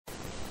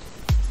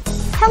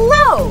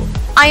Hello!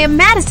 I am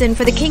Madison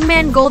for the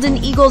Kingman Golden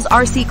Eagles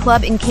RC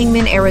Club in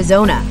Kingman,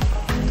 Arizona.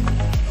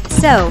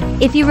 So,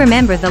 if you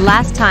remember the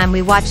last time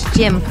we watched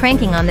Jim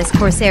cranking on this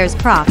Corsair's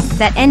prop,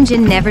 that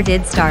engine never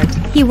did start.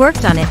 He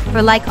worked on it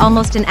for like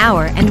almost an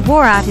hour and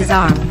wore out his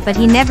arm, but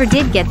he never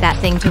did get that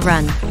thing to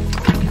run.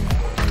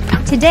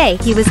 Today,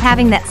 he was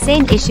having that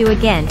same issue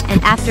again,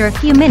 and after a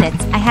few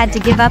minutes, I had to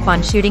give up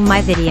on shooting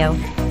my video.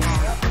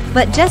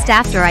 But just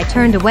after I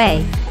turned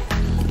away,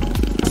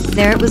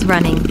 there it was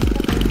running.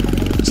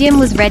 Jim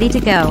was ready to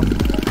go.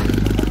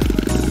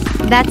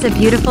 That's a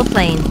beautiful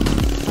plane.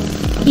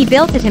 He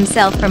built it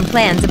himself from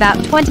plans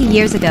about 20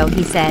 years ago,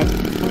 he said,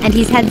 and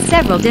he's had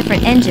several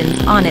different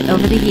engines on it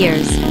over the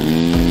years.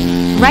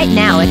 Right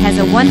now it has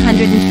a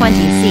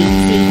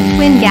 120cc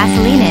twin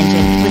gasoline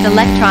engine with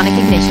electronic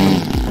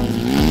ignition.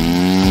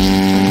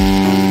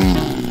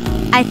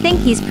 I think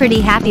he's pretty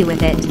happy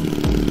with it.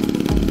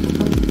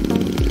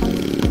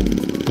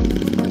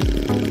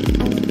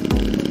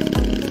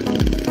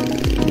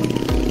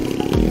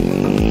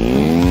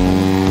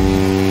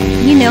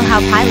 You know how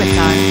pilots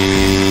are.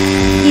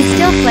 He's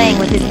still playing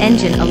with his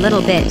engine a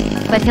little bit,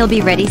 but he'll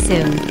be ready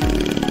soon.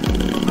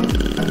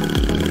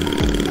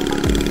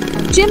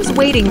 Jim's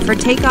waiting for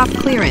takeoff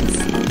clearance.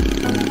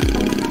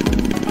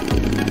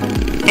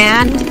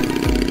 And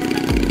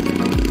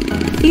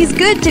he's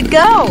good to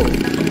go!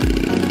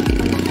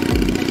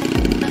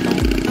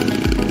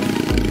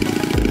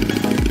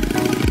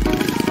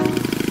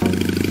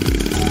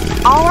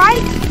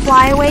 Alright,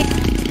 flyaway,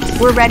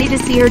 we're ready to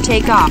see her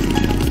take off.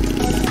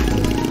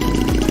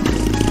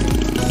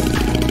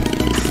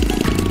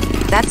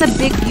 That's a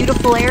big,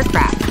 beautiful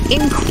aircraft.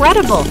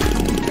 Incredible!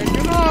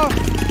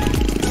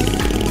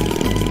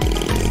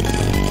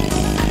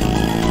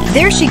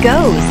 There she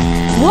goes.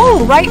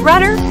 Whoa, right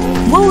rudder?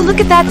 Whoa, look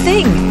at that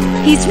thing.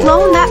 He's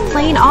flown that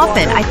plane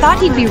often. I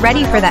thought he'd be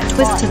ready for that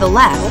twist to the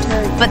left,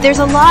 but there's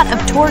a lot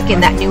of torque in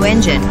that new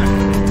engine.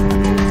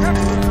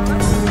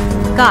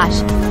 Gosh,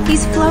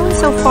 he's flown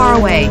so far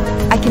away.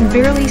 I can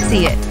barely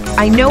see it.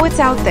 I know it's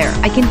out there.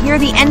 I can hear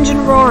the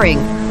engine roaring.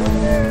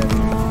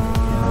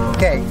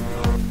 Okay.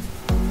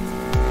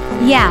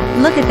 Yeah,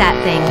 look at that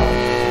thing.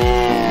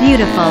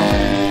 Beautiful.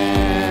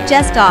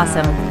 Just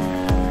awesome.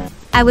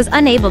 I was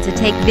unable to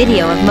take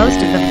video of most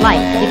of the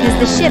flight because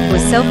the ship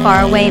was so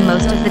far away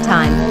most of the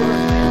time.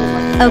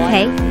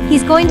 Okay,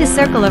 he's going to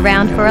circle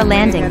around for a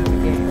landing.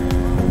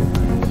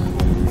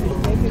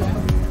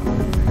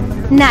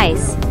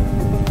 Nice.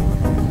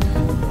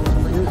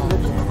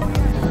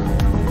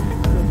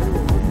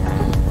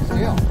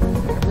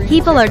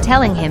 People are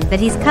telling him that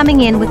he's coming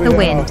in with the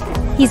wind.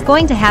 He's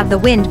going to have the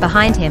wind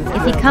behind him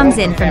if he comes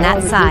in from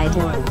that side.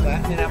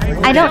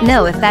 I don't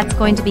know if that's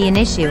going to be an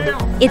issue.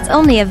 It's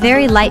only a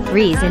very light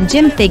breeze, and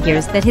Jim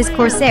figures that his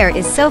Corsair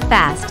is so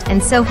fast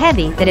and so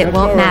heavy that it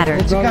won't matter.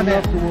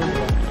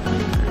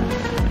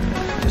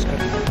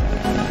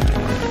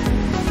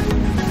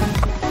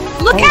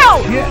 Look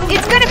out!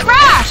 It's gonna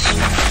crash!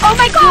 Oh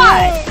my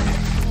god!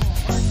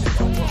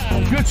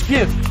 Good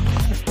skip.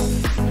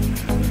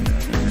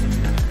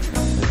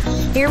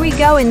 Here we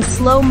go in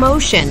slow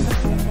motion.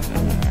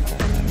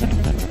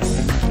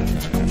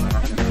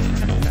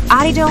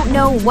 I don't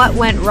know what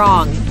went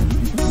wrong.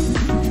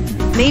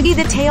 Maybe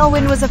the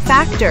tailwind was a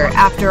factor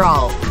after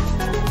all.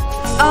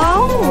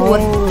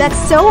 Oh, that's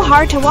so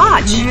hard to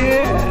watch.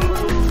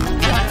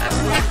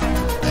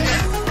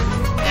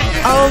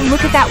 Oh,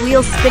 look at that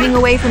wheel spinning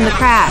away from the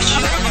crash.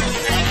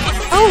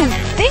 Oh,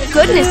 thank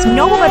goodness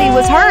nobody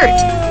was hurt.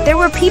 There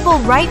were people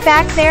right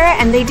back there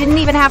and they didn't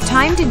even have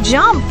time to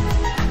jump.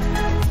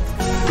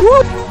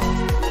 Whoop.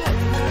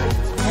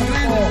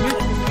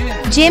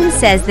 Jim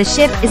says the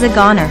ship is a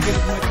goner.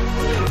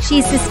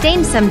 She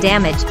sustained some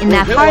damage in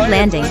that hard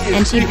landing,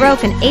 and she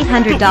broke an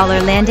 $800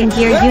 landing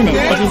gear unit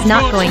that he's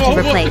not going to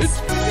replace.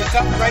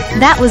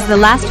 That was the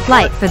last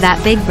flight for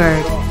that big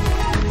bird.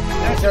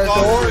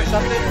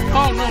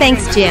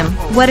 Thanks, Jim.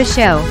 What a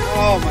show.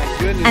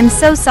 I'm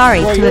so sorry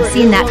to have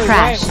seen that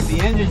crash.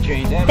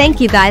 Thank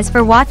you guys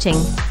for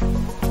watching.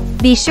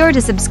 Be sure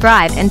to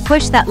subscribe and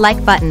push that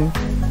like button.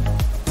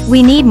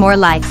 We need more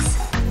likes.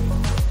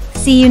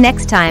 See you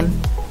next time.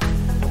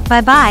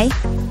 Bye-bye.